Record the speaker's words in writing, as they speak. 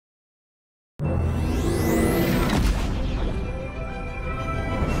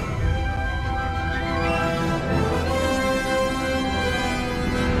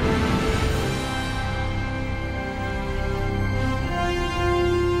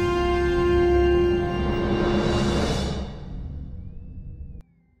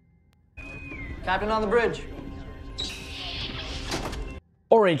Captain on the bridge.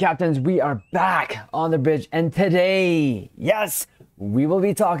 Alright, captains, we are back on the bridge, and today, yes, we will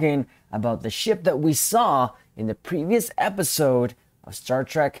be talking about the ship that we saw in the previous episode of Star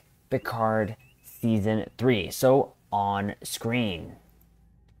Trek Picard Season 3, so on screen.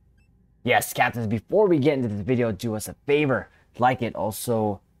 Yes, captains, before we get into this video, do us a favor, like it,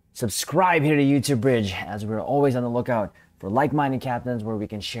 also subscribe here to YouTube Bridge, as we're always on the lookout for like-minded captains where we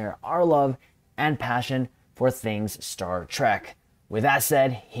can share our love and passion for things Star Trek. With that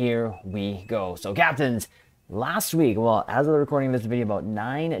said, here we go. So captains, last week, well, as of the recording of this video about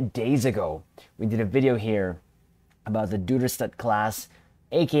 9 days ago, we did a video here about the Duderstadt class,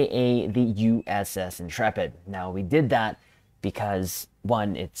 aka the USS Intrepid. Now, we did that because,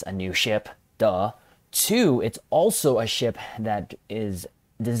 one, it's a new ship, duh. Two, it's also a ship that is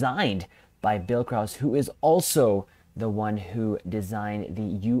designed by Bill Krause, who is also the one who designed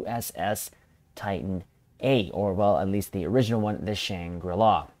the USS Titan A, or well, at least the original one, the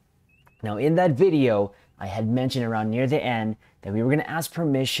Shangri-La. Now, in that video, I had mentioned around near the end that we were going to ask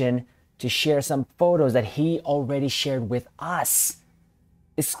permission to share some photos that he already shared with us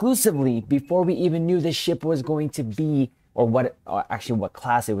exclusively before we even knew the ship was going to be, or what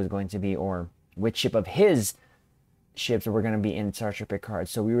class it was going to be, or which ship of his ships were going to be in Star Trek Picard.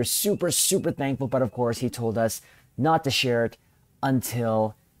 So we were super thankful, but of course he told us not to share it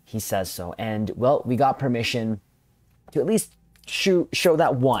until he says so. And well, we got permission to at least show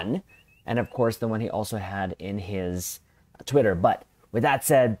that one, and of course the one he also had in his Twitter. But with that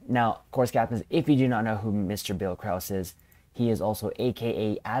said, now of course, captains, if you do not know who Mr. Bill Krause is, he is also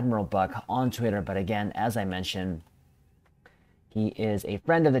aka Admiral Buck on Twitter. But again, as I mentioned, he is a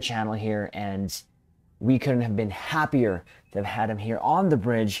friend of the channel here, and we couldn't have been happier to have had him here on the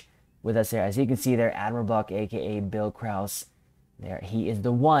bridge with us there. As you can see there, Admiral Buck, aka Bill Krause. There, he is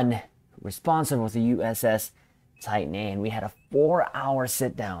the one responsible for the USS Titan A, and we had a 4-hour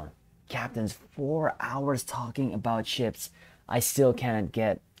sit down. Captains, 4 hours talking about ships. I still can't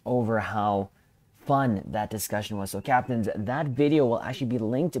get over how fun that discussion was. So captains, that video will actually be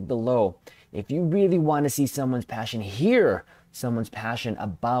linked below. If you really want to see someone's passion, hear someone's passion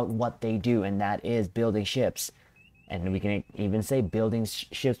about what they do, and that is building ships. And we can even say building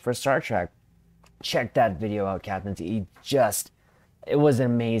ships for Star Trek. Check that video out, captains. It was an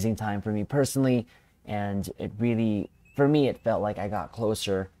amazing time for me personally, and it really, for me, it felt like I got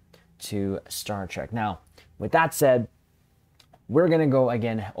closer to Star Trek. Now, with that said, we're going to go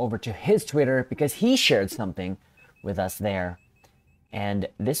again over to his Twitter because he shared something with us there. And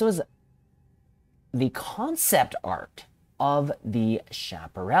this was the concept art of the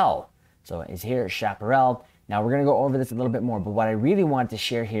Chaparral. So it's here, Chaparral. Now, we're going to go over this a little bit more, but what I really wanted to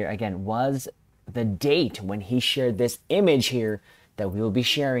share here again was the date when he shared this image here that we will be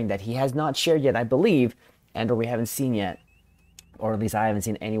sharing, that he has not shared yet, I believe, and or we haven't seen yet, or at least I haven't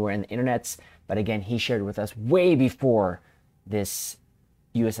seen anywhere in the internets. But again, he shared with us way before this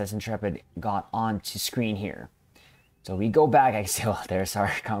USS Intrepid got onto screen here. So we go back, I see, well, there's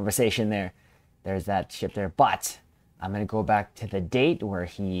our conversation there. There's that ship there, but I'm going to go back to the date where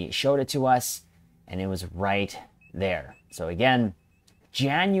he showed it to us, and it was right there. So again,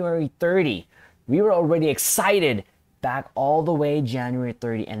 January 30. We were already excited back all the way January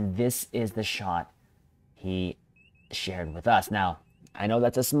 30, and this is the shot he shared with us. Now, I know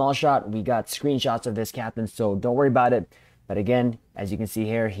that's a small shot. We got screenshots of this, captain, so don't worry about it. But again, as you can see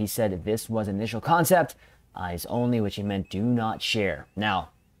here, he said this was initial concept, eyes only, which he meant do not share. Now,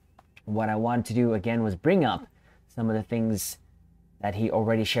 what I wanted to do again was bring up some of the things that he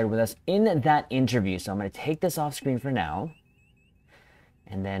already shared with us in that interview. So I'm going to take this off screen for now,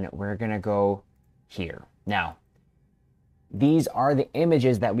 and then we're going to go here. Now, these are the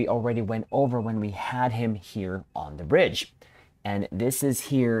images that we already went over when we had him here on the bridge. And this is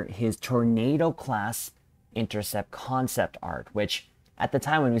here his Tornado class intercept concept art, which at the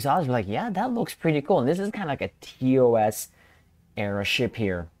time when we saw this, we're like, yeah, that looks pretty cool. And this is kind of like a TOS era ship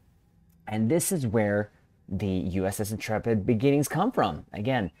here. And this is where the USS Intrepid beginnings come from.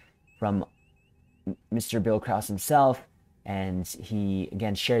 Again, from Mr. Bill Krause himself. And he,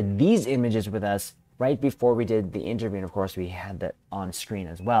 again, shared these images with us right before we did the interview. And of course, we had that on screen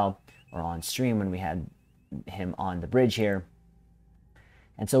as well, or on stream when we had him on the bridge here.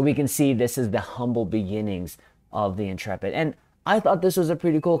 And so we can see this is the humble beginnings of the Intrepid. And I thought this was a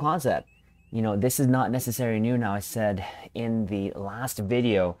pretty cool concept. You know, this is not necessarily new. Now, I said in the last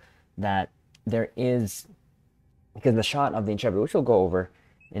video that there is, because the shot of the Intrepid, which we'll go over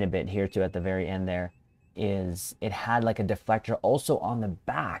in a bit here too at the very end there, is it had like a deflector also on the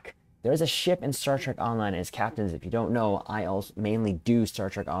back. There's a ship in Star Trek Online as captains. If you don't know, I also mainly do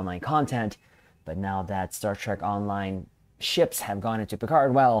Star Trek Online content. But now that Star Trek Online ships have gone into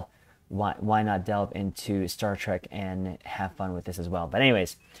Picard, well, why not delve into Star Trek and have fun with this as well? But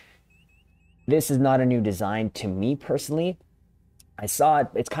anyways, this is not a new design to me personally. I saw it,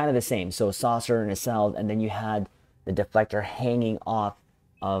 it's kind of the same. So saucer and nacelles, and then you had the deflector hanging off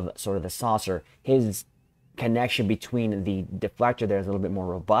of sort of the saucer. His connection between the deflector there is a little bit more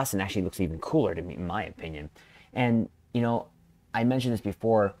robust and actually looks even cooler to me, in my opinion. And, you know, I mentioned this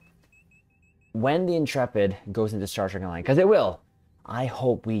before, when the Intrepid goes into Star Trek Online, because it will, I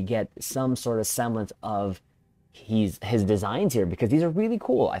hope we get some sort of semblance of his designs here, because these are really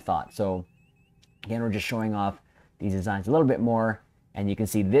cool, I thought. So again, we're just showing off these designs a little bit more. And you can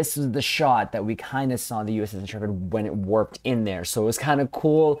see this is the shot that we kind of saw the USS Intrepid when it warped in there. So it was kind of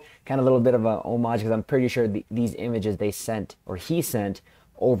cool, kind of a little bit of a homage, because I'm pretty sure these images they sent, or he sent,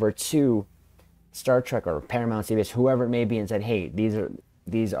 over to Star Trek or Paramount, CBS, whoever it may be, and said, hey,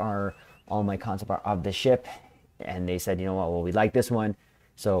 these are all my concept art of the ship. And they said, you know what, well, we like this one.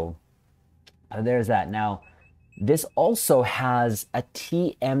 So there's that. Now, this also has a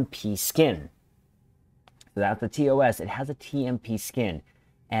TMP skin. So that's the TOS. It has a TMP skin.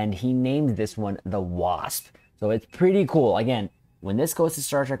 And he named this one the Wasp. So it's pretty cool. Again, when this goes to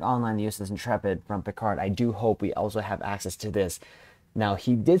Star Trek Online, the USS Intrepid from Picard, I do hope we also have access to this. Now,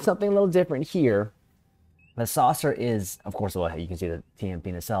 he did something a little different here. The saucer is, of course, well, you can see the TMP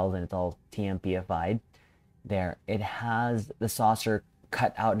nacelles, and it's all TMPified there. It has the saucer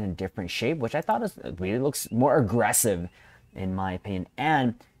cut out in a different shape, which I thought really looks more aggressive, in my opinion.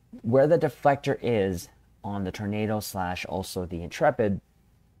 And where the deflector is on the Tornado / also the Intrepid,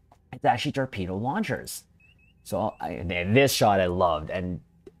 it's actually torpedo launchers. So this shot I loved, and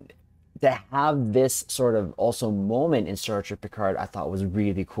to have this sort of also moment in Star Trek Picard I thought was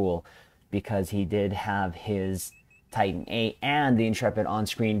really cool, because he did have his Titan A and the Intrepid on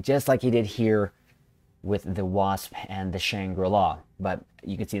screen, just like he did here with the Wasp and the Shangri-La. But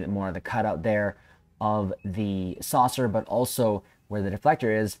you can see that more of the cutout there of the saucer, but also where the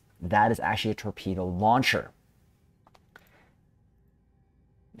deflector is, that is actually a torpedo launcher.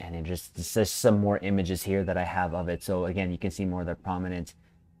 And it just some more images here that I have of it. So again, you can see more of the prominent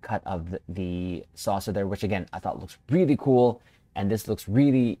cut of the saucer there, which again, I thought looks really cool. And this looks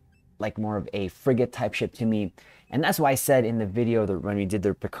really like more of a frigate type ship to me. And that's why I said in the video that when we did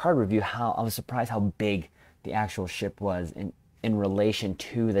the Picard review, how I was surprised how big the actual ship was in relation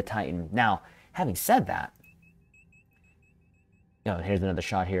to the Titan. Now, having said that, you know, here's another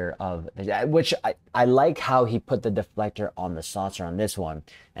shot here of which I like how he put the deflector on the saucer on this one.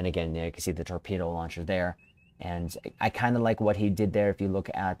 And again, you can see the torpedo launcher there. And I kind of like what he did there. If you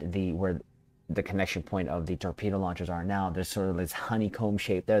look at where the connection point of the torpedo launchers are now, there's sort of this honeycomb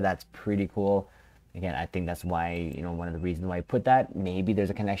shape there. That's pretty cool. Again, I think that's why, you know, one of the reasons why he put that. Maybe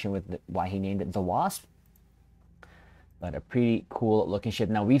there's a connection with why he named it the Wasp. But a pretty cool looking ship.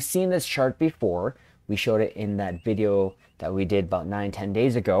 Now, we've seen this chart before. We showed it in that video that we did about 9-10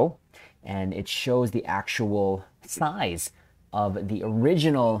 days ago, and it shows the actual size of the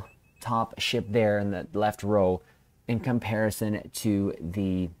original top ship there in the left row in comparison to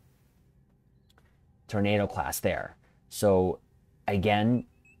the Tornado class there. So again,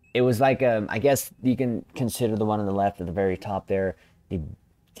 it was like I guess you can consider the one on the left at the very top there the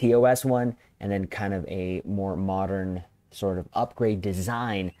TOS one, and then kind of a more modern sort of upgrade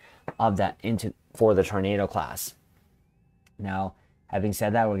design of that for the Tornado class. Now, having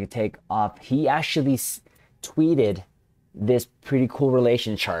said that, we're going to take off. He actually tweeted this pretty cool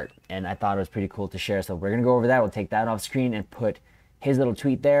relation chart, and I thought it was pretty cool to share. So we're going to go over that. We'll take that off screen and put his little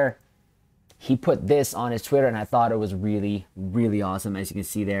tweet there. He put this on his Twitter, and I thought it was really, really awesome. As you can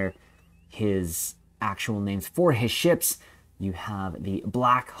see there, his actual names for his ships. You have the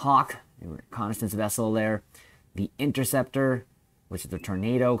Black Hawk, reconnaissance vessel there. The Interceptor, which is the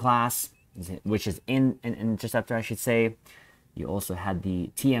Tornado class, which is in an Interceptor, I should say. You also had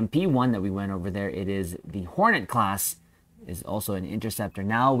the TMP one that we went over there. It is the Hornet class, is also an Interceptor.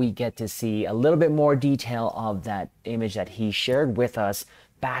 Now we get to see a little bit more detail of that image that he shared with us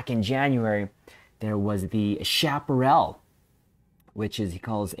back in January. There was the Chaparral, which is, he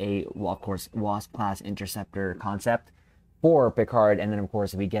calls a, well, of course, Wasp class Interceptor concept for Picard. And then, of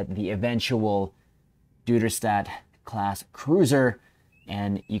course, we get the eventual Duderstadt class cruiser.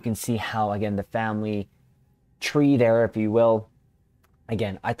 And you can see how, again, the family tree there, if you will.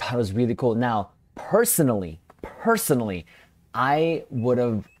 Again, I thought it was really cool. Now, personally, I would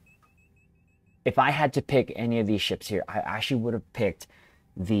have, if I had to pick any of these ships here, I actually would have picked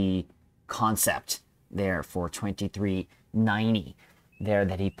the concept there for 2390 there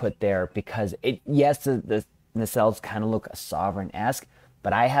that he put there, because it, yes, the nacelles kind of look Sovereign-esque,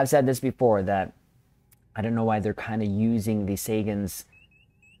 But I have said this before, that I don't know why they're kind of using the Sagans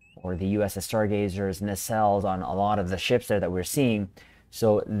or the USS Stargazers nacelles on a lot of the ships there that we're seeing.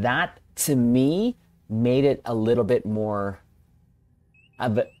 So that, to me, made it a little bit more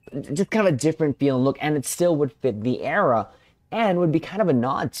of a, just kind of a different feel and look, and it still would fit the era and would be kind of a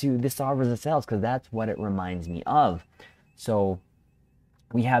nod to the Sovereigns nacelles, because that's what it reminds me of. So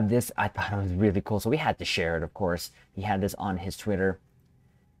we have this. I thought it was really cool, so we had to share it, of course. He had this on his Twitter.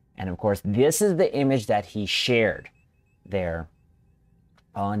 And of course, this is the image that he shared there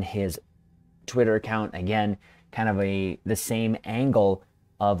on his Twitter account. Again, kind of the same angle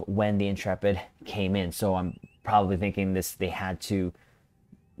of when the Intrepid came in. So I'm probably thinking this, they had to,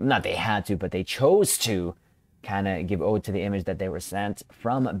 not they had to, but they chose to kind of give ode to the image that they were sent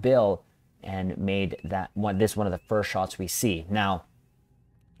from Bill, and made that one, this one of the first shots we see. Now,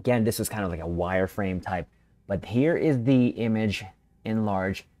 again, this was kind of like a wireframe type, but here is the image in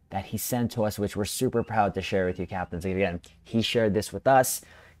large that he sent to us, which we're super proud to share with you, captains. Again, he shared this with us.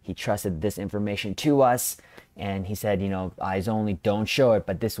 He trusted this information to us, and he said, you know, eyes only, don't show it,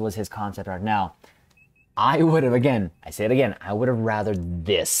 but this was his concept art. Now, I would have, again, I say it again, I would have rather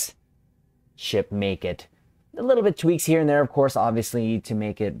this ship make it. A little bit tweaks here and there, of course, obviously, to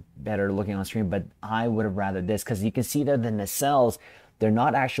make it better looking on screen, but I would have rather this, because you can see there the nacelles, they're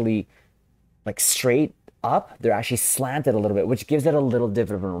not actually like straight up, they're actually slanted a little bit, which gives it a little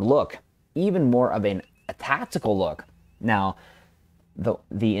different look, even more of a tactical look. Now,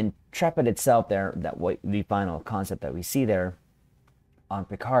 the Intrepid itself there, the final concept that we see there on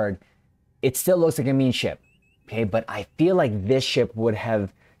Picard, it still looks like a mean ship, okay? But I feel like this ship would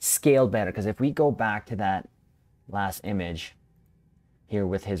have scaled better, because if we go back to that last image here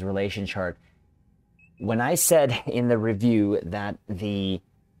with his relation chart, when I said in the review that the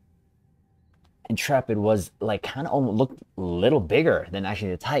Intrepid was like kind of almost looked a little bigger than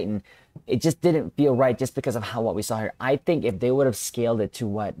actually the Titan, it just didn't feel right, just because of what we saw here. I think if they would have scaled it to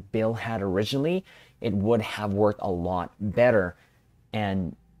what Bill had originally, it would have worked a lot better.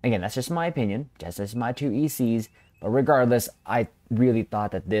 And again, that's just my opinion, just as my two ECs, but regardless, I really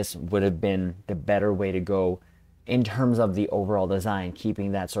thought that this would have been the better way to go in terms of the overall design,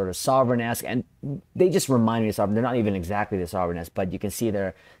 keeping that sort of Sovereign-esque, and they just remind me of Sovereign. They're not even exactly the Sovereign-esque, but you can see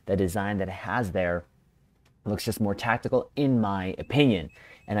there the design that it has there looks just more tactical, in my opinion.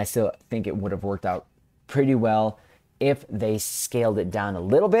 And I still think it would have worked out pretty well if they scaled it down a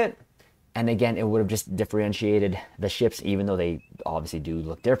little bit. And again, it would have just differentiated the ships, even though they obviously do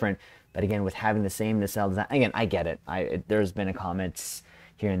look different. But again, with having the same nacelle design, again, I get it. There's been a comments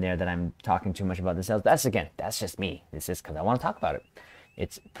here and there that I'm talking too much about the nacelles. That's just me. It's just because I want to talk about it.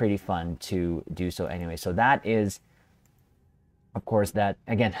 It's pretty fun to do so anyway. So that is, of course, that,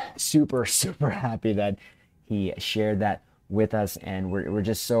 again, super, super happy that he shared that with us. And we're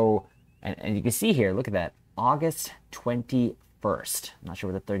just so, and you can see here, look at that, August 21st. I'm not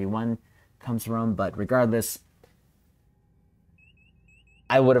sure where the 31 comes from, but regardless,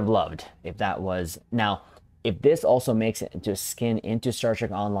 I would have loved if that was, now, if this also makes it into a skin into Star Trek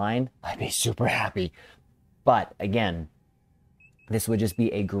Online, I'd be super happy. But again, this would just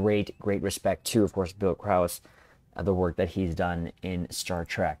be a great, great respect to, of course, Bill Krause, the work that he's done in Star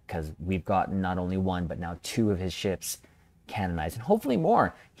Trek, because we've gotten not only one, but now two of his ships canonized, and hopefully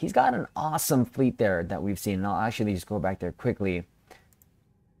more. He's got an awesome fleet there that we've seen. And I'll actually just go back there quickly,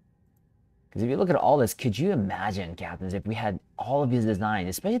 because if you look at all this, could you imagine, captains, if we had all of his design,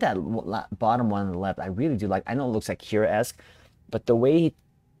 especially that bottom one on the left? I really do like, I know it looks like Kira-esque, but the way he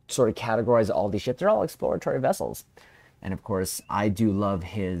sort of categorized all these ships, they're all exploratory vessels. And of course, I do love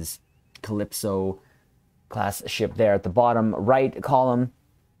his Calypso class ship there at the bottom right column.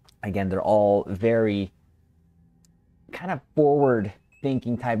 Again, they're all very kind of forward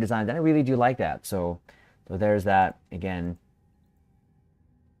thinking type designs, and I really do like that. So there's that. Again,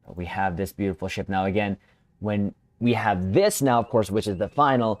 we have this beautiful ship. Now, again, when we have this now, of course, which is the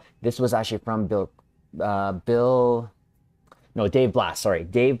final, this was actually from Dave Blass, sorry.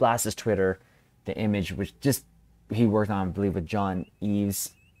 Dave Blass's Twitter, the image, which just, he worked on, I believe, with John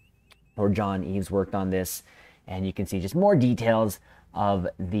Eves, or John Eves worked on this. And you can see just more details of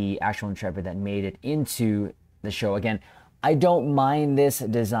the actual Intrepid that made it into the show. Again, I don't mind this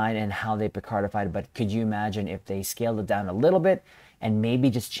design and how they Picardified it, but could you imagine if they scaled it down a little bit and maybe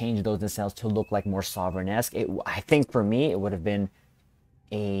just change those nacelles to look like more Sovereign-esque? I think for me, it would have been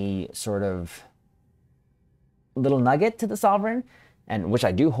a sort of little nugget to the Sovereign, and which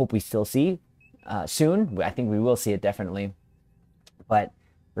I do hope we still see soon. I think we will see it definitely. But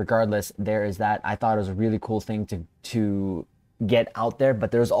regardless, there is that. I thought it was a really cool thing to get out there. But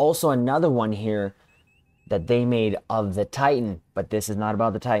there's also another one here that they made of the Titan. But this is not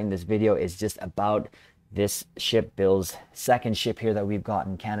about the Titan. This video is just about this ship, Bill's second ship here that we've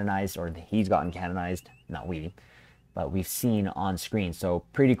gotten canonized, or he's gotten canonized, not we, but we've seen on screen. So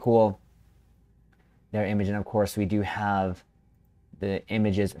pretty cool, their image. And of course we do have the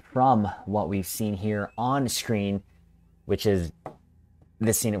images from what we've seen here on screen, which is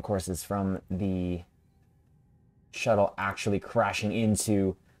this scene, of course, is from the shuttle actually crashing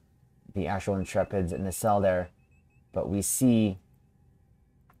into the actual Intrepids in the cell there. But we see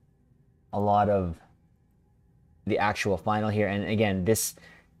a lot of the actual final here. And again, this,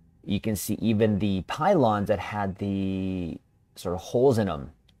 you can see even the pylons that had the sort of holes in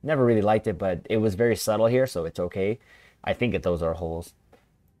them. Never really liked it, but it was very subtle here, so it's okay. I think that those are holes.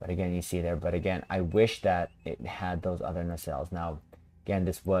 But again, you see there. But again, I wish that it had those other nacelles. Now, again,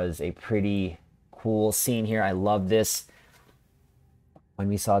 this was a pretty cool scene here. I love this. When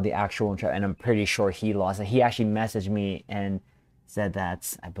we saw the actual, and I'm pretty sure he lost it. He actually messaged me and said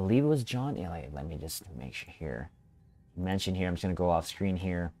that, I believe it was John. Yeah, let me just make sure here. He mentioned here, I'm just going to go off screen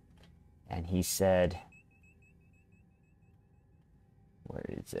here. And he said, where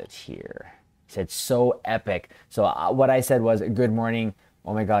is it here? He said, so epic. So what I said was, good morning.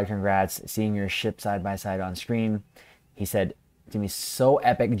 Oh my God, congrats. Seeing your ship side by side on screen. He said to me, so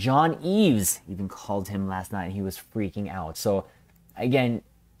epic. John Eves even called him last night and he was freaking out. So again,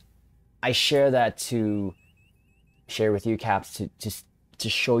 I share that to share with you, Caps, to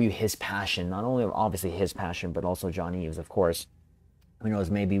show you his passion. Not only obviously his passion, but also John Eves, of course. Who knows,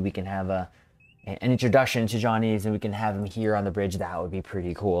 maybe we can have an introduction to John Eves and we can have him here on the bridge. That would be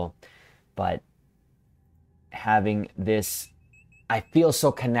pretty cool. But having this, I feel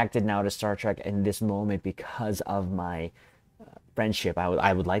so connected now to Star Trek in this moment because of my friendship.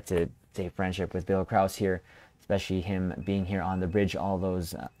 I would like to say friendship with Bill Krause here, especially him being here on the bridge all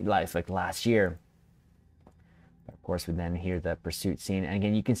those like last year. But of course, we then hear the pursuit scene, and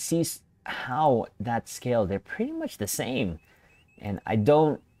again, you can see how that scale, they're pretty much the same. And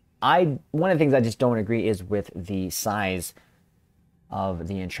one of the things I just don't agree is with the size of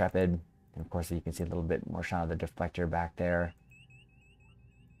the Intrepid. And of course, you can see a little bit more shot of the deflector back there.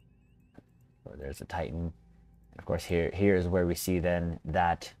 Or there's a Titan. Of course, here is where we see then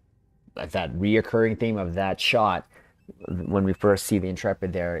that reoccurring theme of that shot. When we first see the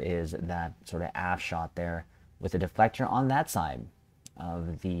Intrepid, there is that sort of aft shot there with the deflector on that side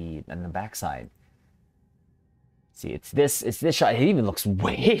of the back side. See, it's this shot. It even looks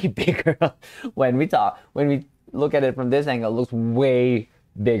way bigger when we look at it from this angle. It looks way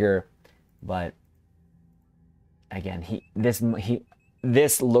bigger, but again,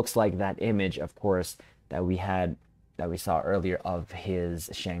 this looks like that image, of course, that we saw earlier of his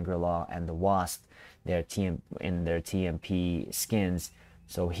Shangri-La and the Wasp, in their TMP skins.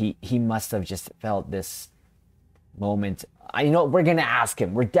 So he must have just felt this moment. I know we're gonna ask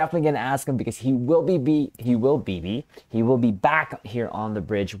him. We're definitely gonna ask him because he will be back here on the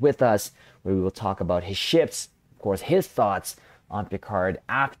bridge with us, where we will talk about his ships, of course, his thoughts on Picard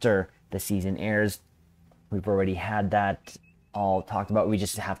after the season airs. We've already had that all talked about. We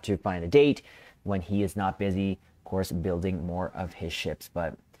just have to find a date when he is not busy, of course, building more of his ships.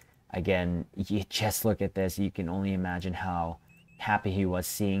 But again, you just look at this, you can only imagine how happy he was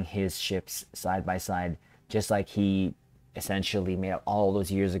seeing his ships side by side, just like he essentially made all those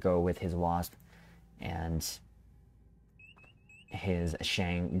years ago with his Wasp and his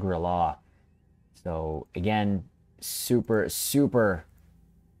Shangri-La. So again, super, super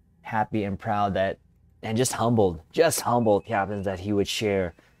happy and proud that, and just humbled, Captains, that he would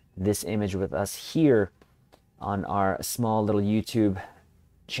share this image with us here on our small little YouTube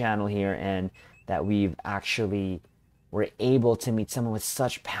channel here, and that we've actually were able to meet someone with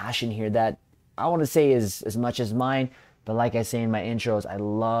such passion here that I want to say is as much as mine. But like I say in my intros, I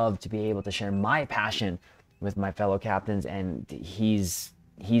love to be able to share my passion with my fellow captains, and he's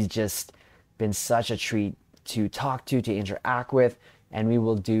just been such a treat to talk to interact with, and we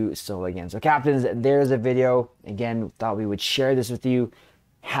will do so again. So captains, there's a video. Again, thought we would share this with you,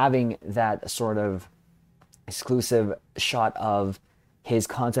 having that sort of exclusive shot of his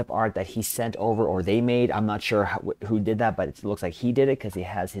concept art that he sent over, or they made. I'm not sure who did that, but it looks like he did it because he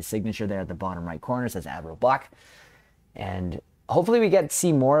has his signature there at the bottom right corner. It says Admiral Black. And hopefully we get to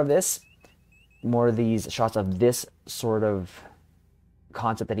see more of this, more of these shots of this sort of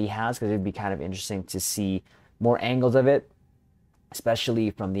concept that he has, because it'd be kind of interesting to see more angles of it,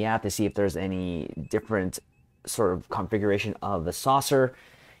 especially from the app, to see if there's any different sort of configuration of the saucer.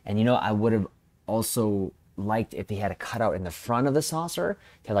 And you know, I would have also liked if they had a cutout in the front of the saucer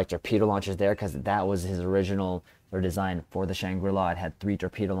to like torpedo launchers there, because that was his original design for the Shangri-La. It had 3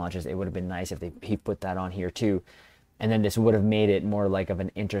 torpedo launchers. It would have been nice if he put that on here too. And then this would have made it more like of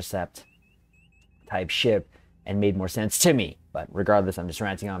an intercept type ship and made more sense to me. But regardless, I'm just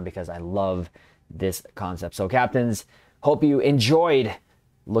ranting on because I love this concept. So captains, hope you enjoyed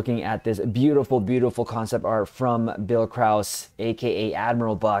looking at this beautiful, beautiful concept art from Bill Krause, aka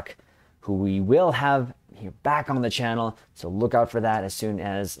Admiral Buck, who we will have here back on the channel. So look out for that as soon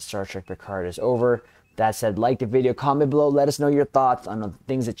as Star Trek Picard is over. That said, like the video, comment below, let us know your thoughts on the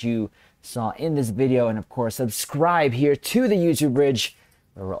things that you saw in this video, and of course subscribe here to the YouTube Bridge,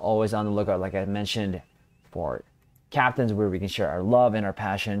 where we're always on the lookout, like I mentioned, for captains, where we can share our love and our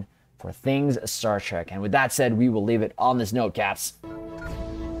passion for things Star Trek. And with that said, we will leave it on this note, Caps.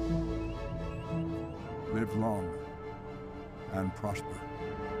 Live long and prosper.